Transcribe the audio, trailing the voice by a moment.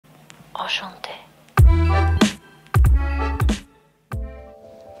Enchanté.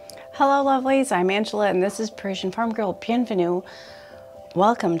 Hello lovelies, I'm Angela and this is Parisienne Farmgirl. Bienvenue.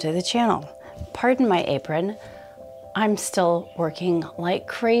 Welcome to the channel. Pardon my apron. I'm still working like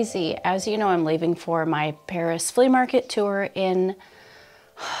crazy. As you know, I'm leaving for my Paris flea market tour in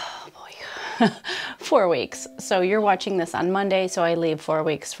 4 weeks. So you're watching this on Monday, so I leave 4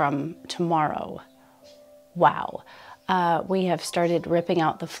 weeks from tomorrow. Wow. We have started ripping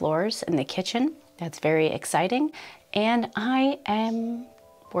out the floors in the kitchen. That's very exciting. And I am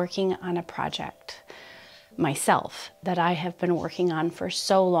working on a project myself that I have been working on for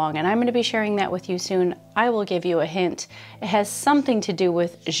so long, and I'm going to be sharing that with you soon. I will give you a hint. It has something to do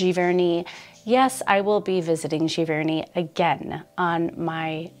with Giverny. Yes, I will be visiting Giverny again on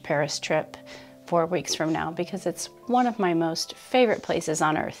my Paris trip 4 weeks from now because it's one of my most favorite places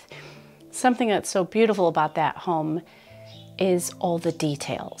on earth. Something that's so beautiful about that home is all the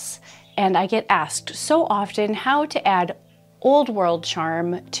details. And I get asked so often how to add old world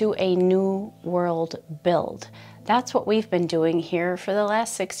charm to a new world build. That's what we've been doing here for the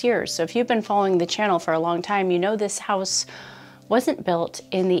last 6 years. So if you've been following the channel for a long time, you know this house wasn't built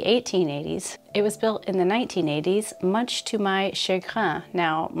in the 1880s. It was built in the 1980s, much to my chagrin.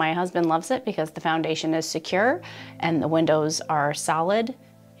 Now, my husband loves it because the foundation is secure and the windows are solid,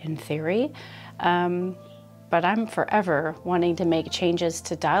 in theory. But I'm forever wanting to make changes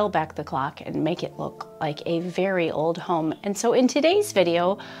to dial back the clock and make it look like a very old home. And so in today's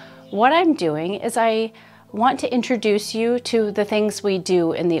video, what I'm doing is I want to introduce you to the things we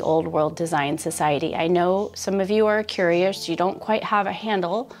do in the Old World Design Society. I know some of you are curious, you don't quite have a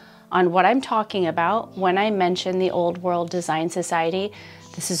handle on what I'm talking about when I mention the Old World Design Society.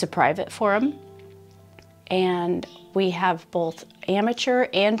 This is a private forum, and we have both amateur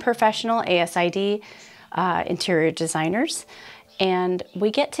and professional ASID interior designers, and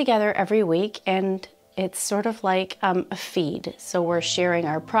we get together every week, and it's sort of like a feed. So we're sharing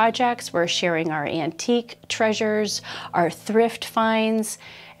our projects, we're sharing our antique treasures, our thrift finds.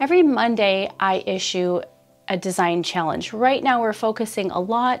 Every Monday I issue a design challenge. Right now we're focusing a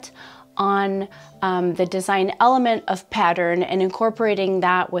lot on the design element of pattern and incorporating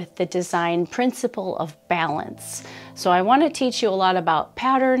that with the design principle of balance. So I want to teach you a lot about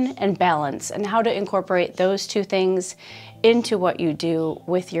pattern and balance and how to incorporate those two things into what you do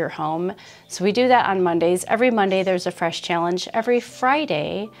with your home. So we do that on Mondays. Every Monday there's a fresh challenge. Every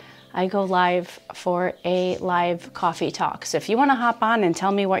Friday I go live for a live coffee talk. So if you want to hop on and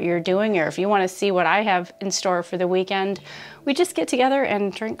tell me what you're doing, or if you want to see what I have in store for the weekend, we just get together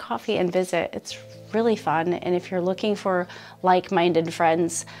and drink coffee and visit. It's really fun. And if you're looking for like-minded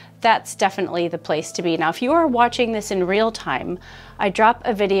friends, that's definitely the place to be. Now, if you are watching this in real time, I drop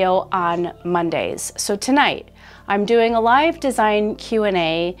a video on Mondays. So tonight, I'm doing a live design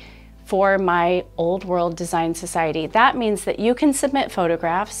Q&A for my Old World Design Society. That means that you can submit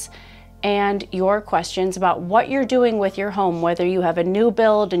photographs and your questions about what you're doing with your home, whether you have a new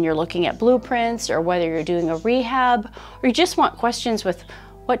build and you're looking at blueprints, or whether you're doing a rehab, or you just want questions with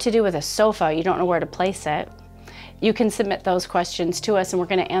what to do with a sofa, you don't know where to place it. You can submit those questions to us and we're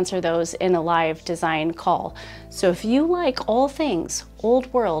going to answer those in a live design call. So if you like all things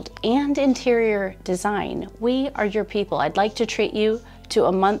old world and interior design, we are your people. I'd like to treat you to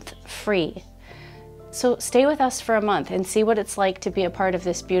a month free. So stay with us for a month and see what it's like to be a part of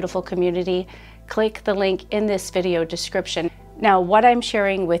this beautiful community. Click the link in this video description. Now, what I'm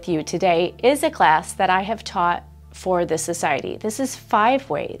sharing with you today is a class that I have taught for the society. This is 5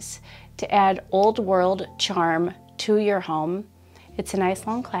 ways to add old world charm to your home. It's a nice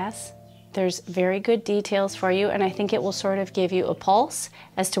long class. There's very good details for you, and I think it will sort of give you a pulse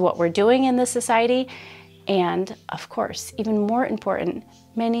as to what we're doing in the society. And of course, even more important,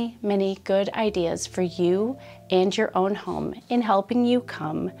 many, many good ideas for you and your own home in helping you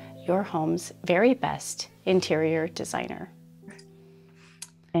become your home's very best interior designer.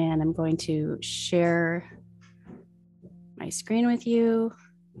 And I'm going to share my screen with you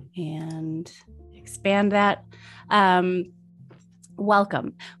and expand that.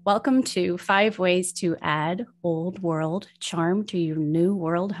 Welcome to 5 ways to add old world charm to your new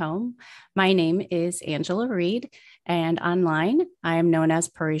world home. My name is Angela Reed, and online I am known as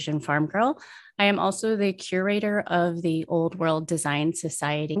Parisienne Farmgirl. I am also the curator of the Old World Design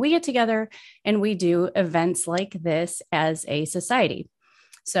Society. We get together and we do events like this as a society.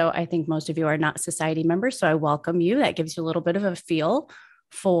 So I think most of you are not society members, so I welcome you. That gives you a little bit of a feel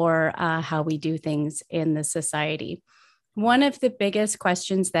for how we do things in the society. One of the biggest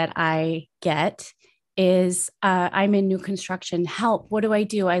questions that I get is, I'm in new construction, help, what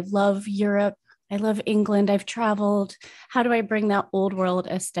do? I love Europe, I love England. I've traveled. How do I bring that old world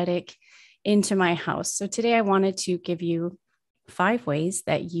aesthetic into my house? So today I wanted to give you 5 ways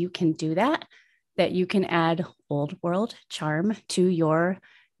that you can do that, that you can add old world charm to your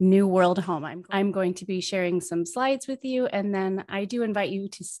new world home. I'm going to be sharing some slides with you, and then I do invite you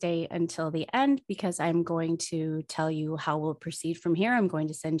to stay until the end because I'm going to tell you how we'll proceed from here. I'm going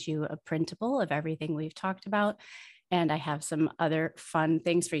to send you a printable of everything we've talked about, and I have some other fun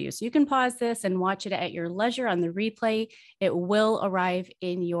things for you. So you can pause this and watch it at your leisure on the replay. It will arrive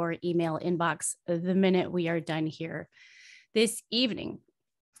in your email inbox the minute we are done here this evening.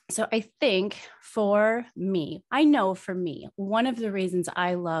 So I think for me, one of the reasons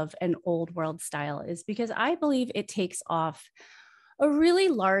I love an old world style is because I believe it takes off a really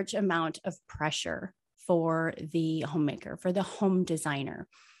large amount of pressure for the homemaker, for the home designer.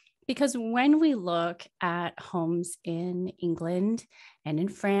 Because when we look at homes in England and in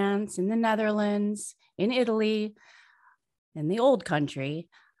France, in the Netherlands, in Italy, in the old country,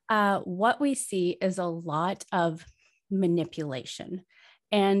 what we see is a lot of manipulation.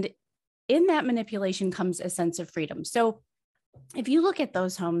 And in that manipulation comes a sense of freedom. So if you look at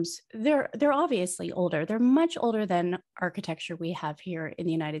those homes, they're obviously older. They're much older than architecture we have here in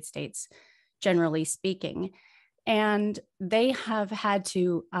the United States, generally speaking. And they have had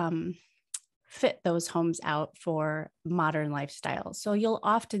to fit those homes out for modern lifestyles. So you'll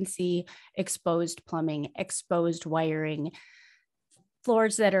often see exposed plumbing, exposed wiring,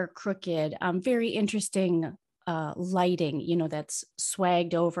 floors that are crooked, very interesting lighting, that's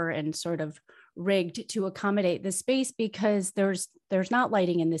swagged over and sort of rigged to accommodate the space because there's not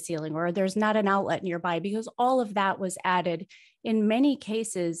lighting in the ceiling or there's not an outlet nearby, because all of that was added in many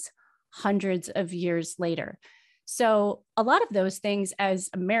cases hundreds of years later. So a lot of those things, as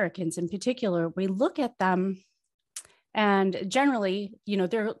Americans in particular, we look at them and generally,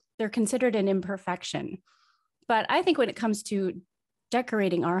 they're considered an imperfection. But I think when it comes to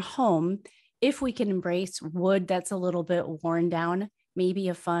decorating our home, if we can embrace wood that's a little bit worn down, maybe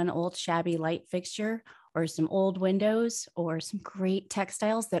a fun old shabby light fixture or some old windows or some great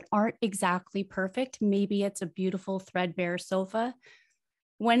textiles that aren't exactly perfect, maybe it's a beautiful threadbare sofa.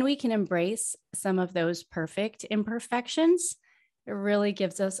 When we can embrace some of those perfect imperfections, it really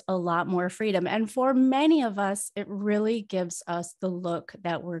gives us a lot more freedom. And for many of us, it really gives us the look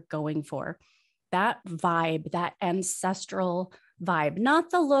that we're going for. That vibe, that ancestral vibe, not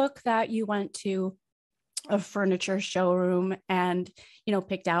the look that you went to a furniture showroom and,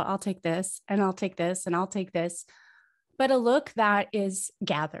 picked out, I'll take this and I'll take this and I'll take this, but a look that is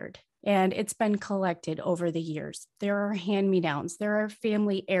gathered and it's been collected over the years. There are hand-me-downs, there are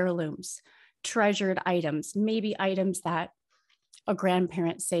family heirlooms, treasured items, maybe items that a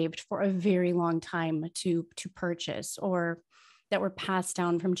grandparent saved for a very long time to purchase or that were passed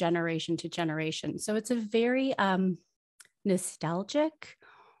down from generation to generation. So it's a very nostalgic,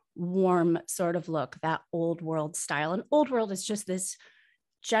 warm sort of look, that old world style. And old world is just this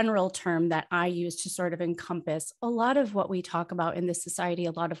general term that I use to sort of encompass a lot of what we talk about in this society,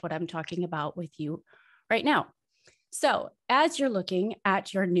 a lot of what I'm talking about with you right now. So as you're looking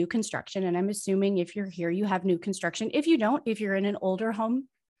at your new construction, and I'm assuming if you're here, you have new construction. If you don't, if you're in an older home,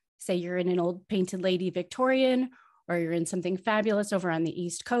 say you're in an old painted lady Victorian, or you're in something fabulous over on the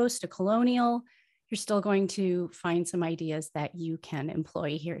East Coast, a colonial, you're still going to find some ideas that you can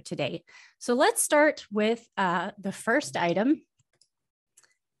employ here today. So let's start with the first item,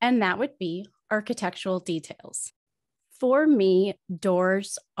 and that would be architectural details. For me,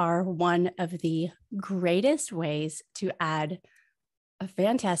 doors are one of the greatest ways to add a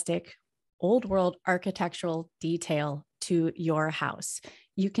fantastic old world architectural detail to your house.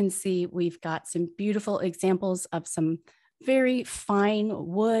 You can see we've got some beautiful examples of some very fine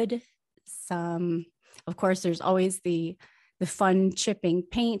wood. Of course, there's always the fun chipping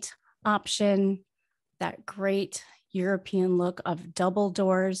paint option, that great European look of double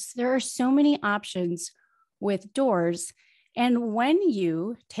doors. There are so many options with doors. And when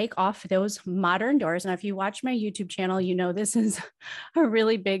you take off those modern doors, and if you watch my YouTube channel, this is a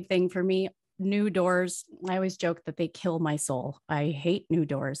really big thing for me. New doors, I always joke that they kill my soul. I hate new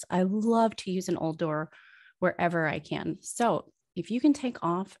doors. I love to use an old door wherever I can. So if you can take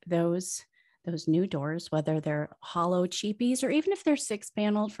off those new doors, whether they're hollow cheapies or even if they're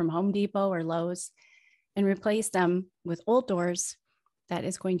 6-paneled from Home Depot or Lowe's, and replace them with old doors, that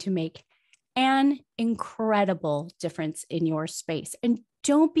is going to make an incredible difference in your space. And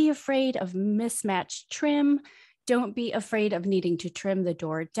don't be afraid of mismatched trim. Don't be afraid of needing to trim the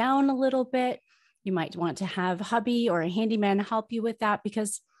door down a little bit. You might want to have hubby or a handyman help you with that,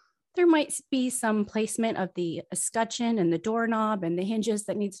 because There might be some placement of the escutcheon and the doorknob and the hinges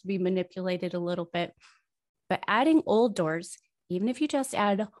that needs to be manipulated a little bit. But adding old doors, even if you just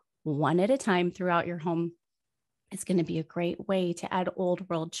add one at a time throughout your home, is going to be a great way to add old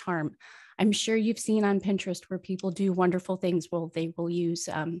world charm. I'm sure you've seen on Pinterest where people do wonderful things. Well, they will use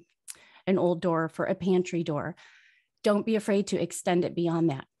an old door for a pantry door. Don't be afraid to extend it beyond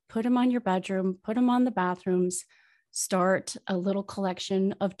that. Put them on your bedroom, put them on the bathrooms, start a little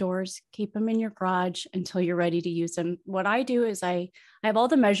collection of doors, keep them in your garage until you're ready to use them. What I do is I have all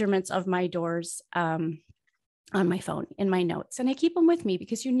the measurements of my doors on my phone in my notes, and I keep them with me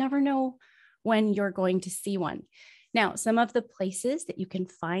because you never know when you're going to see one. Now, some of the places that you can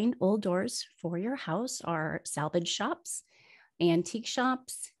find old doors for your house are salvage shops, antique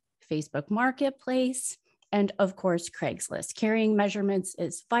shops, Facebook Marketplace, and of course, Craigslist. Carrying measurements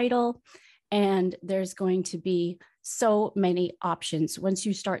is vital, and there's going to be so many options once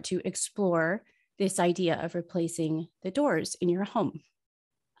you start to explore this idea of replacing the doors in your home.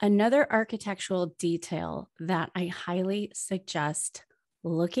 Another architectural detail that I highly suggest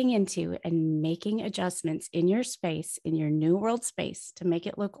looking into and making adjustments in your space, in your new world space to make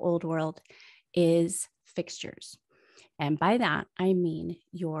it look old world is fixtures. And by that, I mean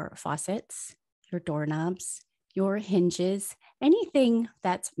your faucets, your doorknobs, your hinges, anything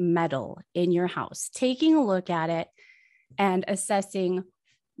that's metal in your house, taking a look at it and assessing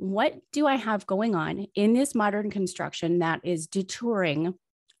what do I have going on in this modern construction that is detouring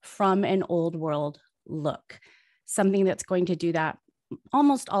from an old world look. Something that's going to do that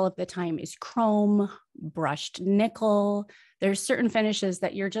almost all of the time is chrome, brushed nickel. There's certain finishes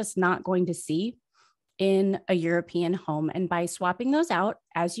that you're just not going to see in a European home. And by swapping those out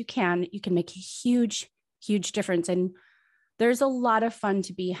as you can make a huge, huge difference. And there's a lot of fun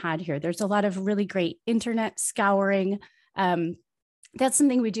to be had here. There's a lot of really great internet scouring. That's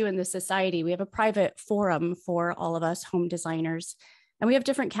something we do in the society. We have a private forum for all of us home designers, and we have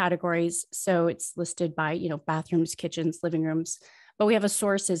different categories. So it's listed by, bathrooms, kitchens, living rooms, but we have a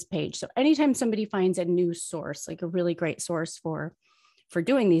sources page. So anytime somebody finds a new source, like a really great source for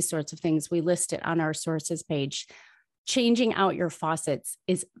doing these sorts of things, we list it on our sources page. Changing out your faucets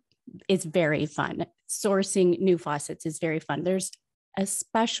is very fun. Sourcing new faucets is very fun. There's a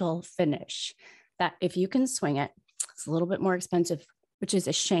special finish that if you can swing it, it's a little bit more expensive, which is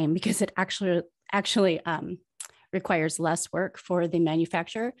a shame because it actually requires less work for the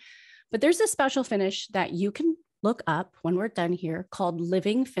manufacturer. But there's a special finish that you can look up when we're done here called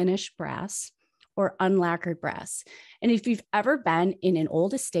living finish brass or unlacquered brass. And if you've ever been in an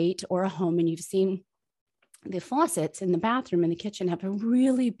old estate or a home and you've seen the faucets in the bathroom and the kitchen have a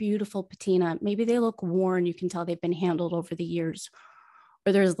really beautiful patina, maybe they look worn, you can tell they've been handled over the years,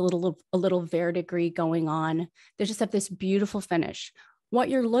 or there's a little verdigris going on. They just have this beautiful finish. What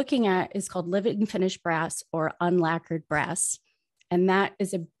you're looking at is called living finish brass or unlacquered brass. And that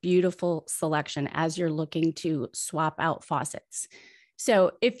is a beautiful selection as you're looking to swap out faucets.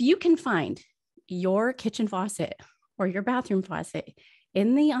 So if you can find your kitchen faucet or your bathroom faucet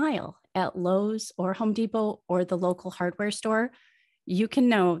in the aisle at Lowe's or Home Depot or the local hardware store, you can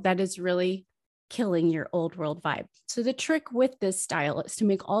know that is really killing your old world vibe. So the trick with this style is to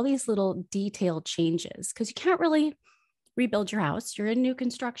make all these little detailed changes because you can't really rebuild your house. You're in new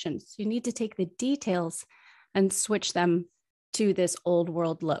construction. So you need to take the details and switch them to this old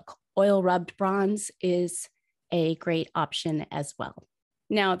world look. Oil rubbed bronze is a great option as well.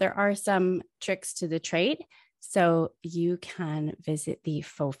 Now, there are some tricks to the trade. So you can visit the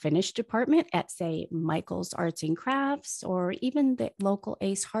faux finish department at, say, Michael's Arts and Crafts, or even the local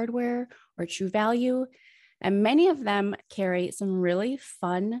Ace Hardware or True Value. And many of them carry some really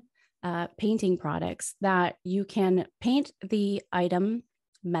fun painting products that you can paint the item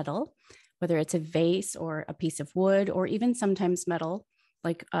metal, whether it's a vase or a piece of wood, or even sometimes metal,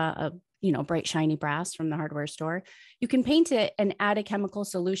 like a bright shiny brass from the hardware store. You can paint it and add a chemical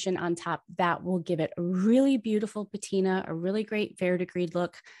solution on top that will give it a really beautiful patina, a really great verdigris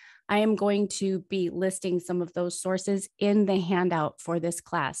look. I am going to be listing some of those sources in the handout for this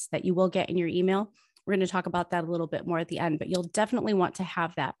class that you will get in your email. We're going to talk about that a little bit more at the end, but you'll definitely want to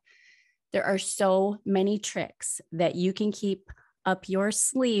have that. There are so many tricks that you can keep up your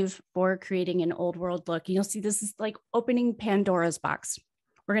sleeve for creating an old world look. You'll see this is like opening Pandora's box.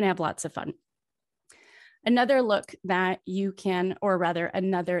 We're going to have lots of fun. Another look that you can, or rather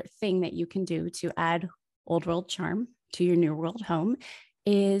another thing that you can do to add old world charm to your new world home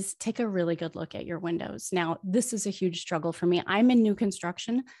is take a really good look at your windows. Now, this is a huge struggle for me. I'm in new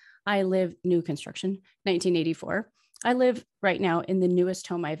construction. New construction, 1984. I live right now in the newest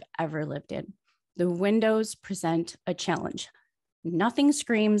home I've ever lived in. The windows present a challenge. nothing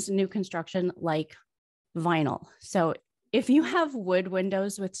screams new construction like vinyl. So if you have wood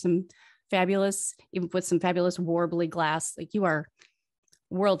windows with some fabulous warbly glass, like you are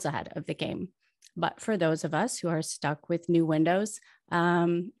worlds ahead of the game. But for those of us who are stuck with new windows,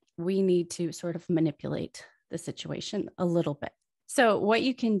 we need to sort of manipulate the situation a little bit. So what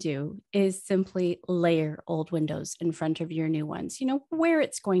you can do is simply layer old windows in front of your new ones, where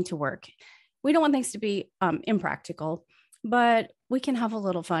it's going to work. We don't want things to be impractical, but we can have a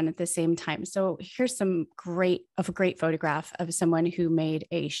little fun at the same time. So here's a great photograph of someone who made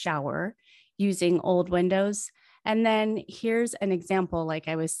a shower using old windows. And then here's an example, like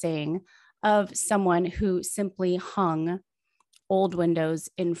I was saying, of someone who simply hung old windows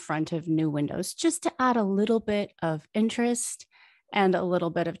in front of new windows, just to add a little bit of interest and a little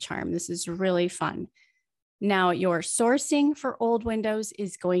bit of charm. This is really fun. Now, your sourcing for old windows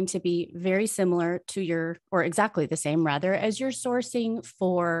is going to be very similar to or exactly the same rather, as your sourcing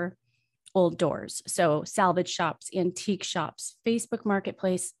for old doors. So salvage shops, antique shops, Facebook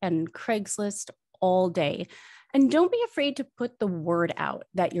Marketplace, and Craigslist all day. And don't be afraid to put the word out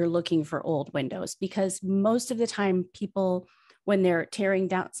that you're looking for old windows, because most of the time people, when they're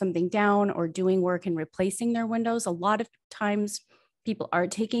tearing something down or doing work and replacing their windows, a lot of times people are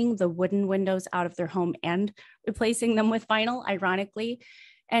taking the wooden windows out of their home and replacing them with vinyl, ironically,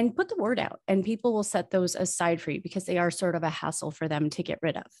 and put the word out, and people will set those aside for you because they are sort of a hassle for them to get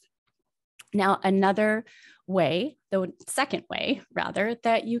rid of. Now, another way, the second way rather,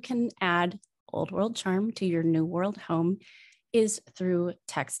 that you can add old world charm to your new world home is through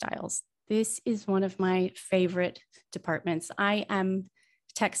textiles. This is one of my favorite departments. I am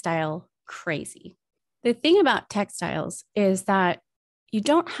textile crazy. The thing about textiles is that you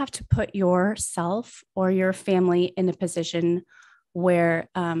don't have to put yourself or your family in a position where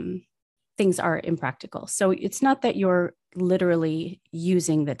things are impractical. So it's not that you're literally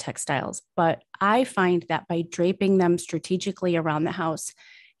using the textiles, but I find that by draping them strategically around the house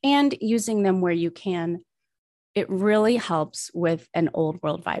and using them where you can, it really helps with an old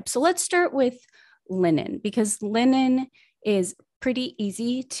world vibe. So let's start with linen, because linen is pretty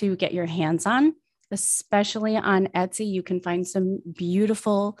easy to get your hands on, especially on Etsy. You can find some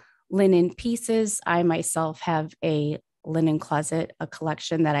beautiful linen pieces. I myself have a linen closet, a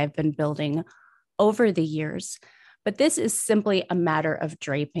collection that I've been building over the years. But this is simply a matter of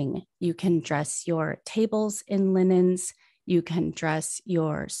draping. You can dress your tables in linens. You can dress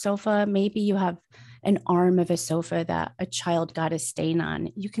your sofa. Maybe you have an arm of a sofa that a child got a stain on.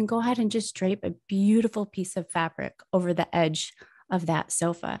 You can go ahead and just drape a beautiful piece of fabric over the edge of that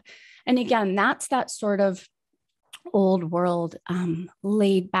sofa. And again, that's that sort of old world,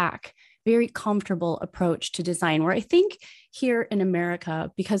 laid back, very comfortable approach to design, where I think here in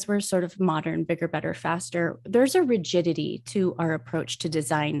America, because we're sort of modern, bigger, better, faster, there's a rigidity to our approach to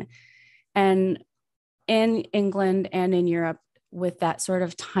design. And in England and in Europe, with that sort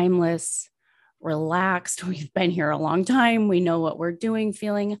of timeless, relaxed, we've been here a long time, we know what we're doing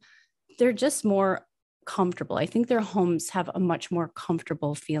feeling, they're just more comfortable. I think their homes have a much more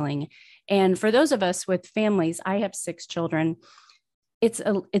comfortable feeling. And for those of us with families, I have 6 children. It's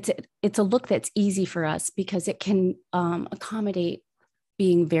a look that's easy for us because it can accommodate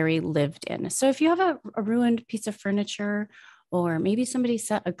being very lived in. So if you have a ruined piece of furniture, or maybe somebody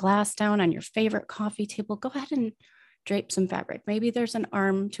set a glass down on your favorite coffee table, go ahead and drape some fabric. Maybe there's an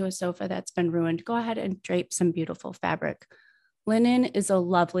arm to a sofa that's been ruined. Go ahead and drape some beautiful fabric. Linen is a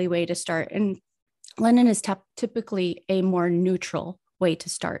lovely way to start. And linen is typically a more neutral way to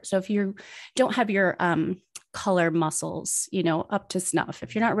start. So if you don't have your color muscles, up to snuff,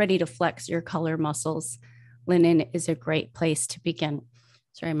 if you're not ready to flex your color muscles, linen is a great place to begin.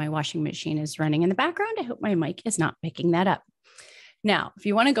 Sorry, my washing machine is running in the background. I hope my mic is not picking that up. Now, if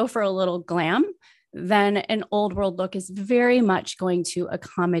you want to go for a little glam, then an old world look is very much going to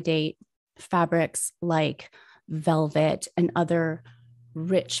accommodate fabrics like velvet and other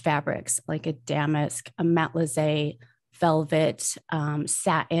rich fabrics like a damask, a matelassé, velvet,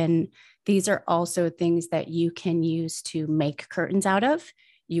 satin. These are also things that you can use to make curtains out of.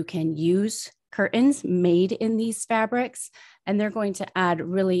 You can use curtains made in these fabrics, and they're going to add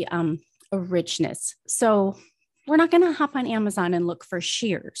really a richness. So we're not going to hop on Amazon and look for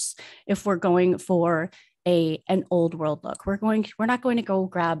shears if we're going for an old world look. We're not going to go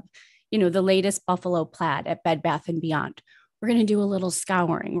grab, the latest buffalo plaid at Bed Bath & Beyond. We're going to do a little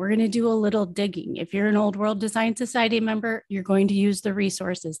scouring. We're going to do a little digging. If you're an Old World Design Society member, you're going to use the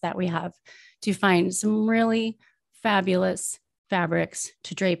resources that we have to find some really fabulous fabrics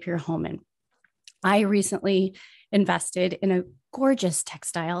to drape your home in. I recently invested in a gorgeous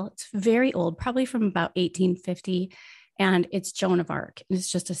textile. It's very old, probably from about 1850. and it's Joan of Arc. And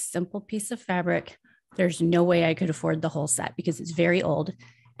it's just a simple piece of fabric. There's no way I could afford the whole set because it's very old,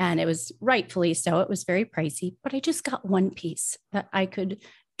 and it was rightfully so. It was very pricey, but I just got one piece that I could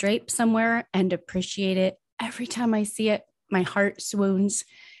drape somewhere and appreciate it. Every time I see it, my heart swoons.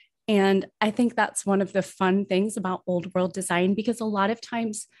 And I think that's one of the fun things about old world design, because a lot of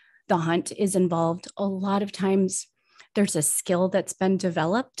times the hunt is involved. A lot of times there's a skill that's been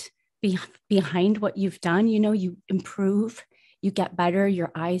developed behind what you've done. You know, you improve, you get better,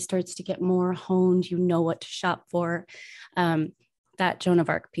 your eye starts to get more honed, you know what to shop for. That Joan of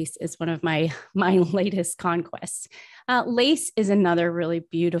Arc piece is one of my latest conquests. Lace is another really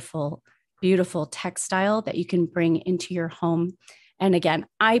beautiful textile that you can bring into your home. And again,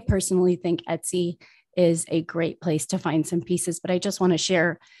 I personally think Etsy is a great place to find some pieces, but I just want to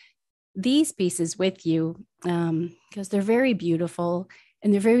share these pieces with you because they're very beautiful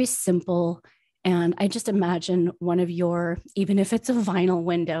and they're very simple. And I just imagine one of your, even if it's a vinyl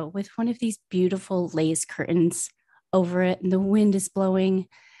window with one of these beautiful lace curtains over it, and the wind is blowing,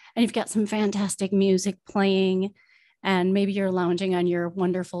 and you've got some fantastic music playing, and maybe you're lounging on your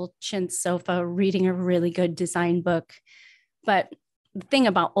wonderful chintz sofa, reading a really good design book. But the thing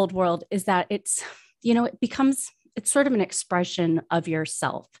about Old World is that it's, you know, it's sort of an expression of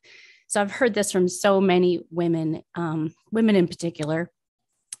yourself. So I've heard this from so many women, women in particular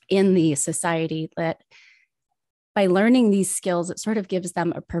in the society, that by learning these skills, it sort of gives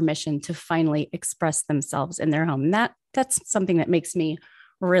them a permission to finally express themselves in their home. And that's something that makes me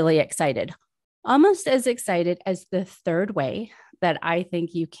really excited, almost as excited as the third way that I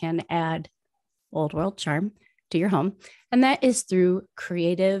think you can add Old World charm to your home. And that is through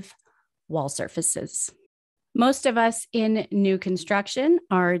creative wall surfaces. Most of us in new construction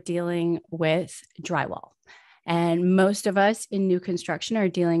are dealing with drywall. And most of us in new construction are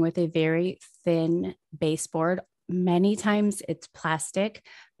dealing with a very thin baseboard. Many times it's plastic,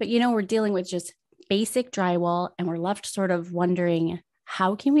 but you know, we're dealing with just basic drywall, and we're left sort of wondering,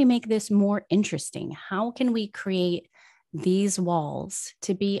 how can we make this more interesting? How can we create these walls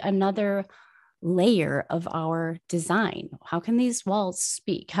to be another layer of our design? How can these walls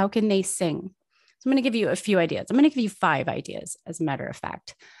speak? How can they sing? So I'm going to give you a few ideas. I'm going to give you 5 ideas, as a matter of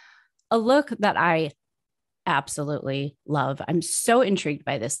fact. A look that I absolutely love, I'm so intrigued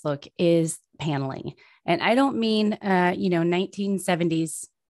by this look, is paneling. And I don't mean, 1970s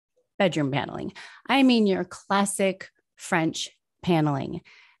bedroom paneling. I mean your classic French paneling.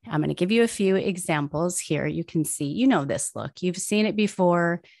 I'm going to give you a few examples here. You can see, you know, this look. You've seen it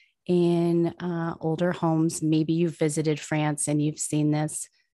before in older homes. Maybe you've visited France and you've seen this.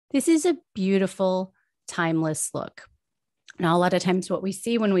 This is a beautiful, timeless look. Now, a lot of times what we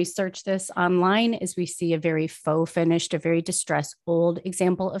see when we search this online is we see a very faux finished, a very distressed old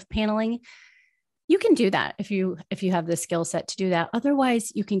example of paneling. You can do that if you have the skill set to do that.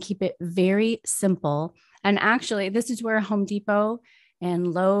 Otherwise, you can keep it very simple. And actually, this is where Home Depot and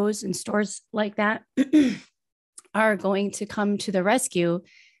Lowe's and stores like that are going to come to the rescue,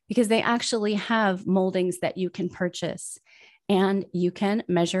 because they actually have moldings that you can purchase. And you can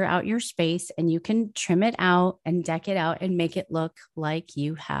measure out your space and you can trim it out and deck it out and make it look like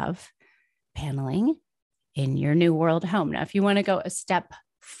you have paneling in your new world home. Now, if you want to go a step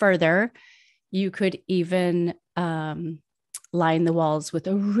further, you could even line the walls with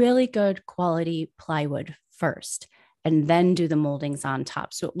a really good quality plywood first, and then do the moldings on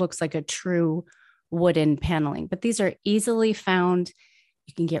top. So it looks like a true wooden paneling. But these are easily found.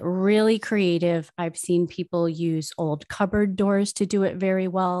 You can get really creative. I've seen people use old cupboard doors to do it very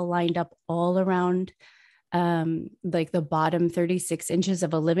well, lined up all around like the bottom 36 inches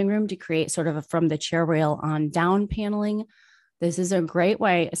of a living room to create sort of a from the chair rail on down paneling. This is a great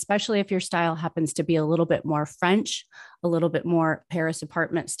way, especially if your style happens to be a little bit more French, a little bit more Paris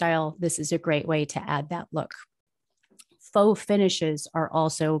apartment style. This is a great way to add that look. Faux finishes are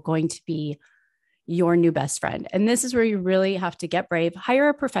also going to be your new best friend. And this is where you really have to get brave, hire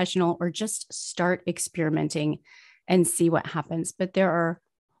a professional, or just start experimenting and see what happens. But there are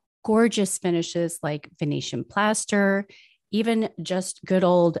gorgeous finishes like Venetian plaster, even just good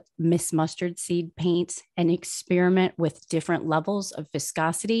old Miss Mustard seed paint, and experiment with different levels of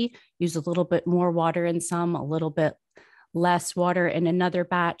viscosity. Use a little bit more water in some, a little bit less water in another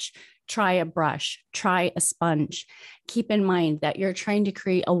batch. Try a brush, try a sponge. Keep in mind that you're trying to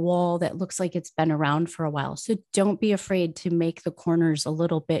create a wall that looks like it's been around for a while. So don't be afraid to make the corners a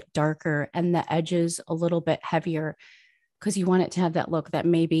little bit darker and the edges a little bit heavier, because you want it to have that look that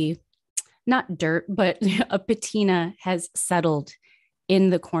maybe not dirt, but a patina has settled in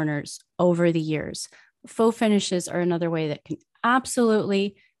the corners over the years. Faux finishes are another way that can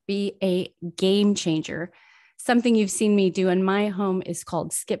absolutely be a game changer. Something you've seen me do in my home is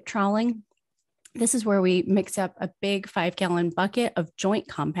called skip troweling. This is where we mix up a big 5-gallon bucket of joint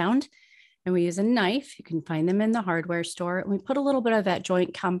compound and we use a knife. You can find them in the hardware store. And we put a little bit of that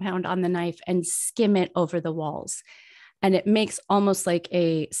joint compound on the knife and skim it over the walls. And it makes almost like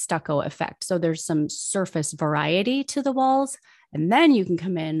a stucco effect. So there's some surface variety to the walls. And then you can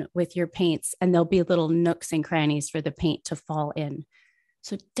come in with your paints and there'll be little nooks and crannies for the paint to fall in.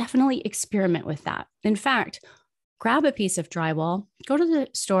 So definitely experiment with that. In fact, grab a piece of drywall, go to the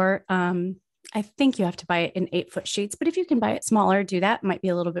store. I think you have to buy it in 8-foot sheets, but if you can buy it smaller, do that. It might be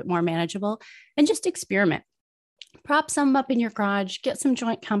a little bit more manageable and just experiment. Prop some up in your garage, get some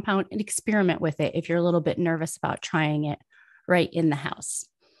joint compound and experiment with it if you're a little bit nervous about trying it right in the house.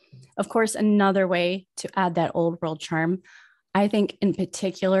 Of course, another way to add that old world charm, I think in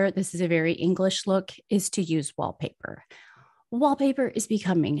particular, this is a very English look, is to use wallpaper. Wallpaper is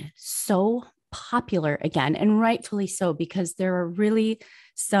becoming so popular again, and rightfully so, because there are really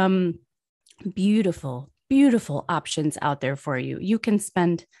some beautiful, beautiful options out there for you. You can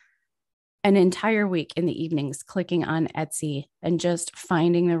spend an entire week in the evenings clicking on Etsy and just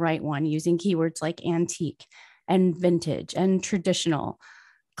finding the right one using keywords like antique and vintage and traditional,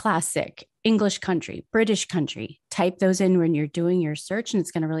 classic, English country, British country. Type those in when you're doing your search and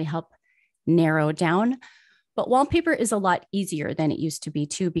it's going to really help narrow down. But wallpaper is a lot easier than it used to be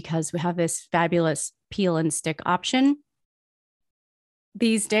too, because we have this fabulous peel and stick option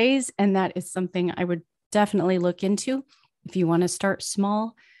these days. And that is something I would definitely look into. If you want to start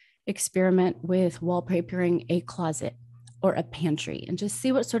small, experiment with wallpapering a closet or a pantry and just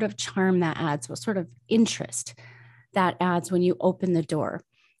see what sort of charm that adds, what sort of interest that adds when you open the door.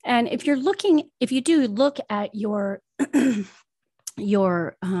 And if you do look at your,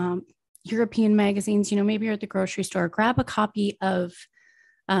 your European magazines, maybe you're at the grocery store, grab a copy of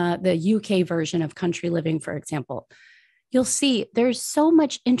the UK version of Country Living, for example. You'll see there's so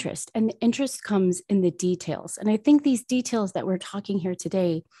much interest, and the interest comes in the details. And I think these details that we're talking here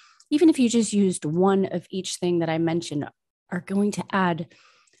today, even if you just used one of each thing that I mentioned, are going to add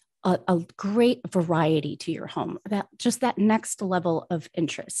a great variety to your home, that next level of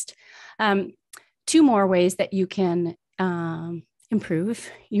interest. 2 more ways that you can improve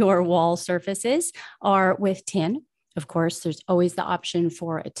your wall surfaces are with tin. Of course, there's always the option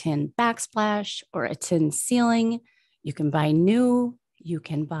for a tin backsplash or a tin ceiling. You can buy new, you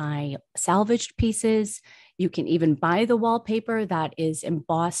can buy salvaged pieces. You can even buy the wallpaper that is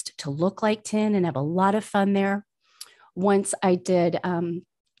embossed to look like tin and have a lot of fun there. Once I did a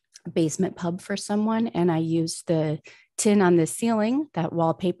basement pub for someone and I used the tin on the ceiling, that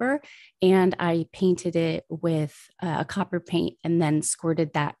wallpaper, and I painted it with a copper paint and then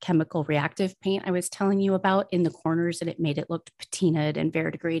squirted that chemical reactive paint I was telling you about in the corners, and it made it look patinaed and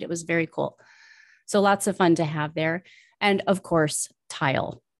verdigris. It was very cool. So lots of fun to have there. And of course,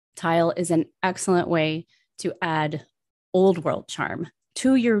 tile. Tile is an excellent way to add old world charm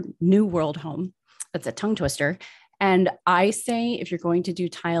to your new world home. That's a tongue twister. And I say, if you're going to do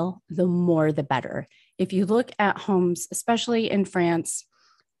tile, the more the better. If you look at homes, especially in France,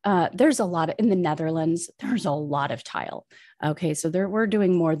 there's a lot in the Netherlands, there's a lot of tile. Okay, so we're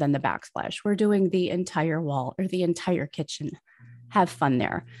doing more than the backsplash. We're doing the entire wall or the entire kitchen. Have fun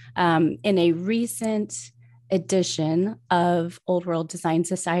there. In a recent edition of Old World Design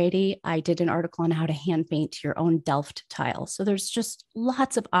Society, I did an article on how to hand paint your own Delft tile. So there's just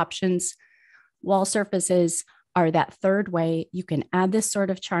lots of options. Wall surfaces are that third way you can add this sort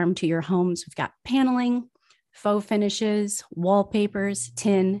of charm to your homes. We've got paneling, faux finishes, wallpapers,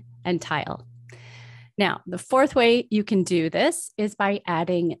 tin, and tile. Now, the 4th way you can do this is by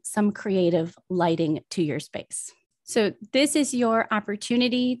adding some creative lighting to your space. So this is your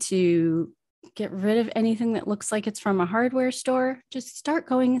opportunity to get rid of anything that looks like it's from a hardware store. Just start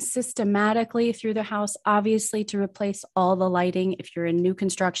going systematically through the house, obviously to replace all the lighting. If you're in new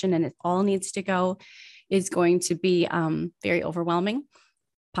construction and it all needs to go, is going to be very overwhelming,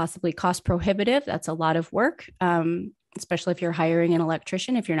 possibly cost prohibitive. That's a lot of work, especially if you're hiring an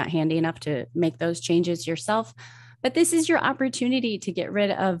electrician, if you're not handy enough to make those changes yourself. But this is your opportunity to get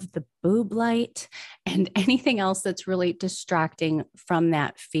rid of the boob light and anything else that's really distracting from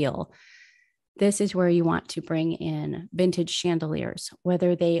that feel. This is where you want to bring in vintage chandeliers,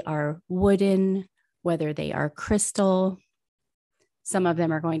 whether they are wooden, whether they are crystal. Some of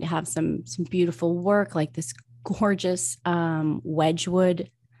them are going to have some beautiful work, like this gorgeous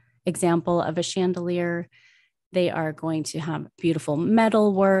Wedgwood example of a chandelier. They are going to have beautiful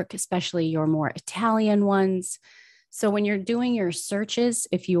metal work, especially your more Italian ones. So when you're doing your searches,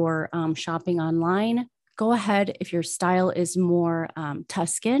 if you're shopping online, go ahead, if your style is more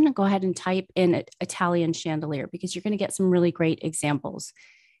Tuscan, go ahead and type in Italian chandelier, because you're going to get some really great examples.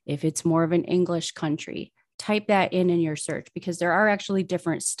 If it's more of an English country, type that in your search, because there are actually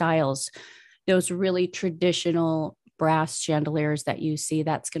different styles. Those really traditional brass chandeliers that you see,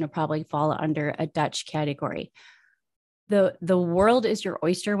 that's going to probably fall under a Dutch category. The world is your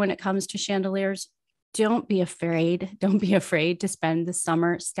oyster when it comes to chandeliers. Don't be afraid. Don't be afraid to spend the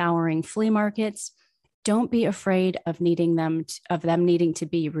summer scouring flea markets. Don't be afraid of them needing to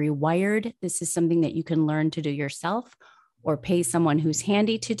be rewired. This is something that you can learn to do yourself or pay someone who's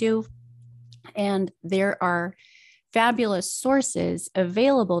handy to do. And there are fabulous sources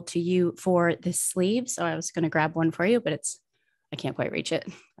available to you for the sleeves. So I was going to grab one for you, but I can't quite reach it.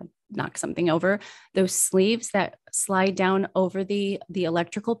 I knocked something over. Those sleeves that slide down over the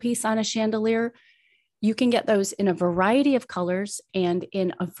electrical piece on a chandelier, you can get those in a variety of colors and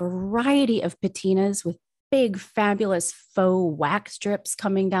in a variety of patinas with big, fabulous faux wax strips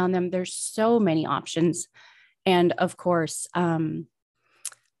coming down them. There's so many options. And of course,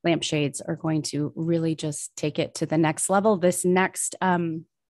 lampshades are going to really just take it to the next level. This next,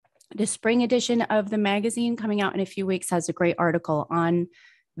 the spring edition of the magazine coming out in a few weeks has a great article on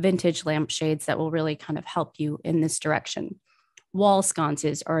vintage lampshades that will really kind of help you in this direction. Wall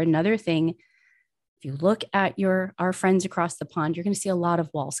sconces are another thing. If you look at our friends across the pond, you're going to see a lot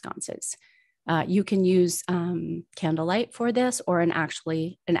of wall sconces. You can use candlelight for this, or an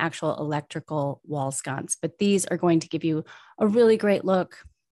actual electrical wall sconce, but these are going to give you a really great look.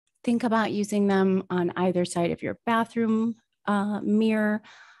 Think about using them on either side of your bathroom mirror,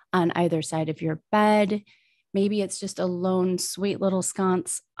 on either side of your bed. Maybe it's just a lone, sweet little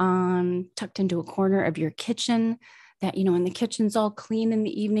sconce tucked into a corner of your kitchen that, when the kitchen's all clean in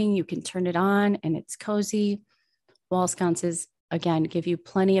the evening, you can turn it on and it's cozy. Wall sconces, again, give you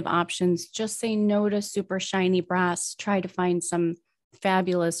plenty of options. Just say no to super shiny brass. Try to find some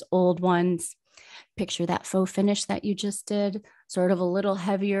fabulous old ones. Picture that faux finish that you just did, sort of a little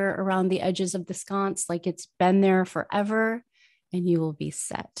heavier around the edges of the sconce, like it's been there forever, and you will be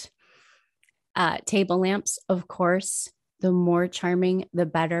set. Table lamps, of course, the more charming, the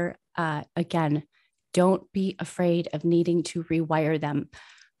better. Again, don't be afraid of needing to rewire them.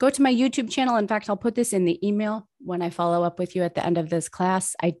 Go to my YouTube channel. In fact, I'll put this in the email when I follow up with you at the end of this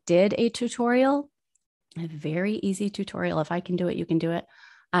class. I did a tutorial, a very easy tutorial. If I can do it, you can do it,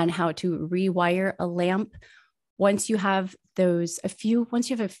 on how to rewire a lamp. Once you have a few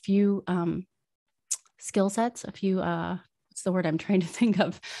skill sets, what's the word I'm trying to think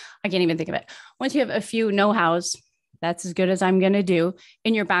of? I can't even think of it. Once you have a few know-hows, that's as good as I'm going to do,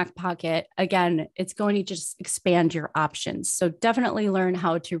 in your back pocket, again, it's going to just expand your options. So definitely learn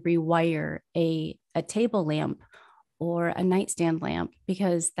how to rewire a table lamp or a nightstand lamp,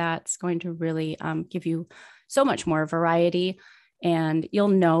 because that's going to really give you so much more variety. And you'll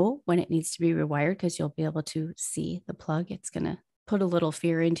know when it needs to be rewired, because you'll be able to see the plug. It's going to put a little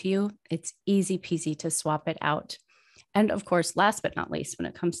fear into you. It's easy peasy to swap it out. And of course, last but not least, when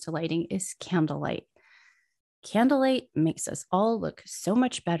it comes to lighting, is candlelight. Candlelight makes us all look so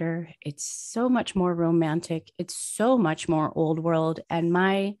much better. It's so much more romantic. It's so much more old world. And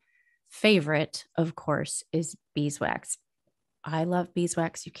my favorite, of course, is beeswax. I love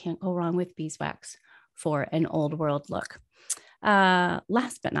beeswax. You can't go wrong with beeswax for an old world look.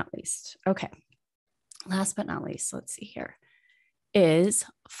 Last but not least, let's see here, is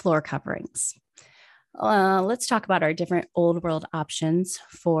floor coverings. Let's talk about our different old world options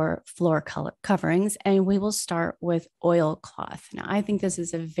for floor coverings, and we will start with oilcloth. Now, I think this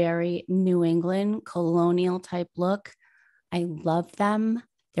is a very New England colonial type look. I love them.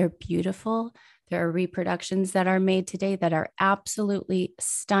 They're beautiful. There are reproductions that are made today that are absolutely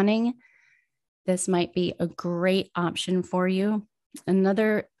stunning. This might be a great option for you.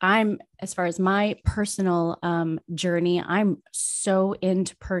 As far as my personal journey, I'm so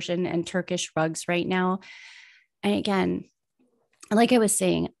into Persian and Turkish rugs right now. And again, like I was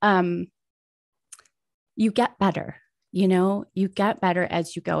saying, you get better, you get better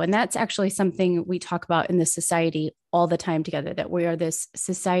as you go. And that's actually something we talk about in the society all the time together, that we are this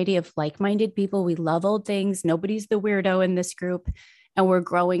society of like-minded people. We love old things. Nobody's the weirdo in this group. And we're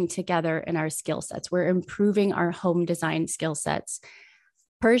growing together in our skill sets. We're improving our home design skill sets.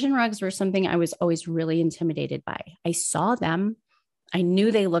 Persian rugs were something I was always really intimidated by. I saw them. I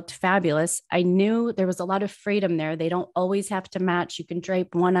knew they looked fabulous. I knew there was a lot of freedom there. They don't always have to match. You can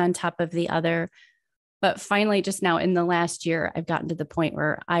drape one on top of the other. But finally, just now in the last year, I've gotten to the point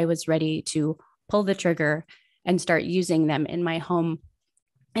where I was ready to pull the trigger and start using them in my home.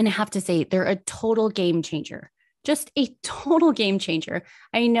 And I have to say, they're a total game changer. Just a total game changer.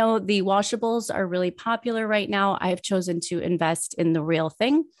 I know the washables are really popular right now. I've chosen to invest in the real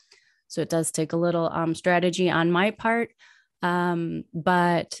thing. So it does take a little strategy on my part.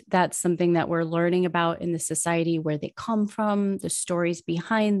 But that's something that we're learning about in the society, where they come from, the stories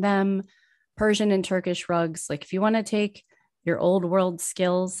behind them. Persian and Turkish rugs. Like if you want to take your old world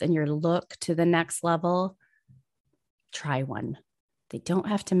skills and your look to the next level, try one. They don't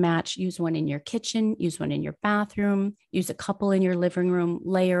have to match. Use one in your kitchen, use one in your bathroom, use a couple in your living room,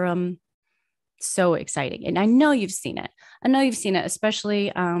 layer them. So exciting. And I know you've seen it. I know you've seen it,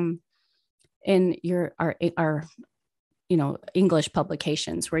 especially in our English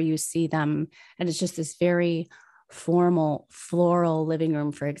publications, where you see them and it's just this very formal floral living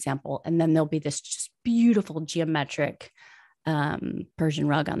room, for example. And then there'll be this just beautiful geometric Persian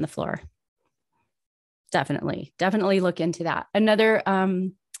rug on the floor. Definitely look into that. Another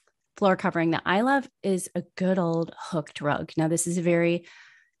floor covering that I love is a good old hooked rug. Now, this is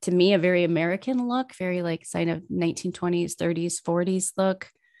to me, a very American look, very like sign of 1920s, 30s, 40s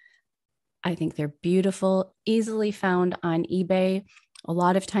look. I think they're beautiful, easily found on eBay. A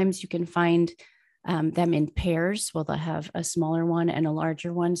lot of times you can find them in pairs. Well, they'll have a smaller one and a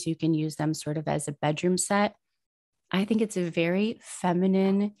larger one, so you can use them sort of as a bedroom set. I think it's a very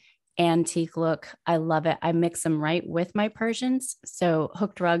feminine, antique look. I love it. I mix them right with my Persians. So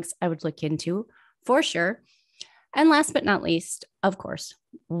hooked rugs I would look into for sure. And last but not least, of course,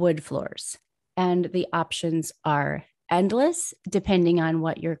 wood floors. And the options are endless depending on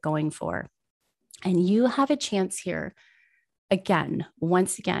what you're going for. And you have a chance here.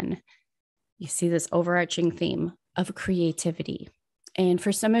 Once again, you see this overarching theme of creativity. And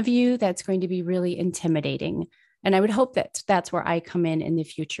for some of you, that's going to be really intimidating. And I would hope that that's where I come in the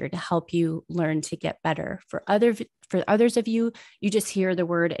future to help you learn to get better. For others of you, you just hear the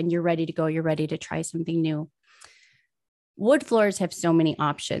word and you're ready to go. You're ready to try something new. Wood floors have so many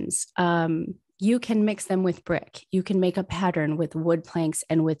options. You can mix them with brick. You can make a pattern with wood planks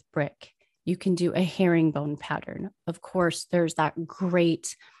and with brick. You can do a herringbone pattern. Of course, there's that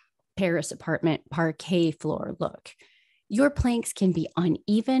great Paris apartment parquet floor look. Your planks can be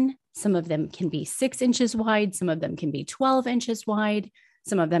uneven. Some of them can be 6 inches wide. Some of them can be 12 inches wide.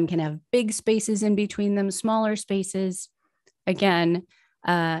 Some of them can have big spaces in between them, smaller spaces. Again,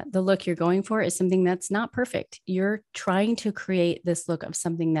 the look you're going for is something that's not perfect. You're trying to create this look of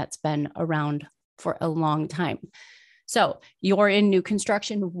something that's been around for a long time. So you're in new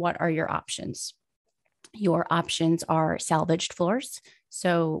construction. What are your options? Your options are salvaged floors.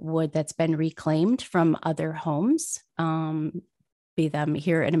 So wood that's been reclaimed from other homes, be them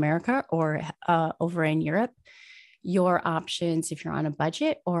here in America or over in Europe. Your options, if you're on a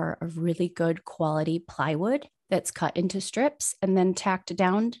budget, are a really good quality plywood that's cut into strips and then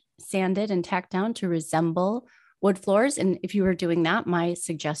sanded and tacked down to resemble wood floors. And if you were doing that, my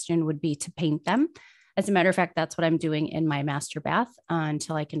suggestion would be to paint them. As a matter of fact, that's what I'm doing in my master bath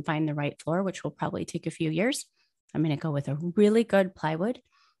until I can find the right floor, which will probably take a few years. I'm going to go with a really good plywood.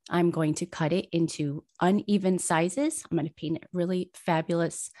 I'm going to cut it into uneven sizes. I'm going to paint it really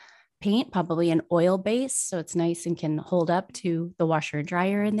fabulous paint, probably an oil base, so it's nice and can hold up to the washer and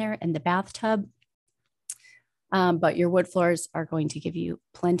dryer in there and the bathtub. But your wood floors are going to give you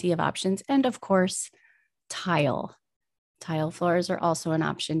plenty of options. And of course, tile. Tile floors are also an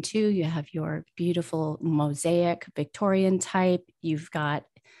option too. You have your beautiful mosaic Victorian type. You've got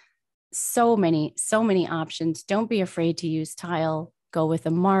so many options. Don't be afraid to use tile. Go with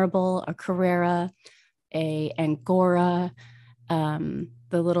a marble, a Carrara, a Angora,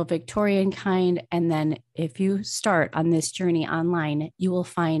 the little Victorian kind. And then if you start on this journey online, you will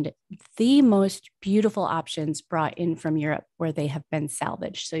find the most beautiful options brought in from Europe where they have been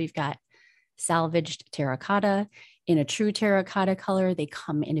salvaged. So you've got salvaged terracotta in a true terracotta color. They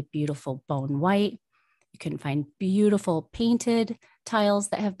come in a beautiful bone white. You can find beautiful painted tiles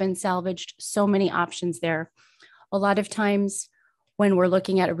that have been salvaged. So many options there. A lot of times when we're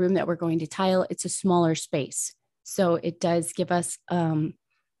looking at a room that we're going to tile, it's a smaller space. So it does give us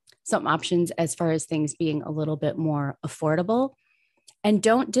some options as far as things being a little bit more affordable. And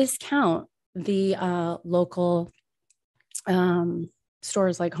don't discount the local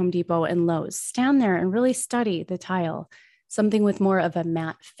stores like Home Depot and Lowe's. Stand there and really study the tile. Something with more of a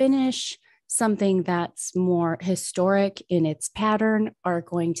matte finish, something that's more historic in its pattern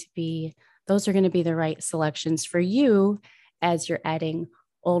those are going to be the right selections for you as you're adding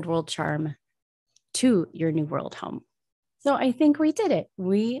old world charm to your new world home. So I think we did it.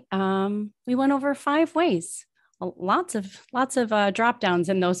 We went over 5 ways, lots of drop downs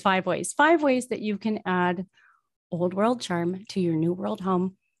in those 5 ways, 5 ways that you can add old world charm to your new world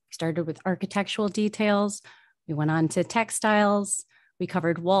home. We started with architectural details. We went on to textiles. We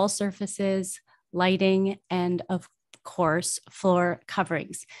covered wall surfaces, lighting, and of course, floor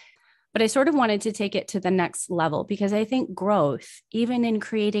coverings. But I sort of wanted to take it to the next level because I think growth, even in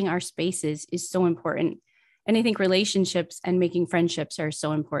creating our spaces, is so important. And I think relationships and making friendships are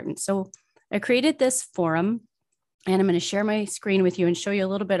so important. So I created this forum, and I'm going to share my screen with you and show you a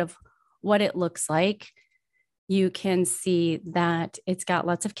little bit of what it looks like. You can see that it's got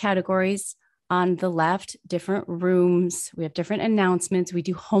lots of categories. On the left, different rooms. We have different announcements. We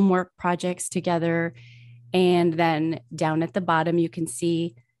do homework projects together. And then down at the bottom, you can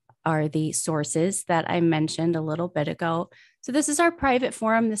see are the sources that I mentioned a little bit ago. So this is our private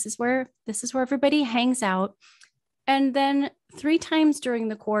forum. This is where everybody hangs out. And then 3 times during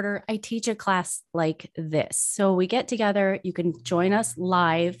the quarter, I teach a class like this. So we get together, you can join us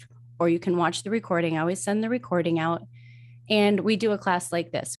live, or you can watch the recording. I always send the recording out, and we do a class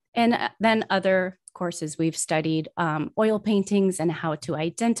like this. And then other courses we've studied, oil paintings and how to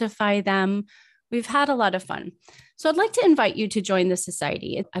identify them. We've had a lot of fun. So I'd like to invite you to join the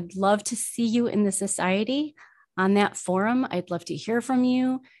society. I'd love to see you in the society on that forum. I'd love to hear from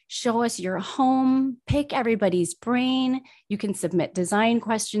you. Show us your home, pick everybody's brain. You can submit design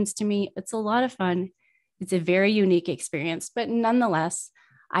questions to me. It's a lot of fun. It's a very unique experience, but nonetheless,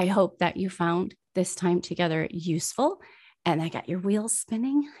 I hope that you found this time together useful. And I got your wheels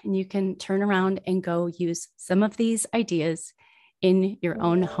spinning, and you can turn around and go use some of these ideas in your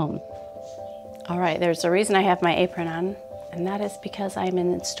own home. All right, there's a reason I have my apron on, and that is because I'm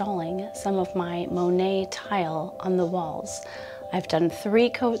installing some of my Monet tile on the walls. I've done 3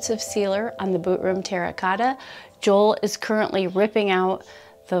 coats of sealer on the boot room terracotta. Joel is currently ripping out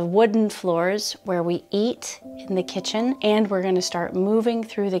the wooden floors where we eat in the kitchen, and we're going to start moving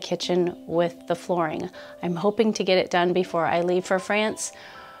through the kitchen with the flooring. I'm hoping to get it done before I leave for France.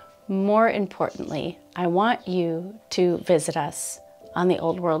 More importantly, I want you to visit us on the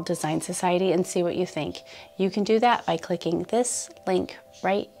Old World Design Society and see what you think. You can do that by clicking this link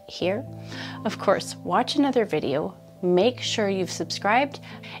right here. Of course, watch another video. Make sure you've subscribed,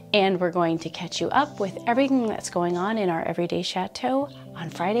 and we're going to catch you up with everything that's going on in our Everyday Chateau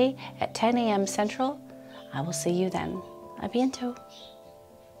on Friday at 10 a.m. Central. I will see you then. A bientôt.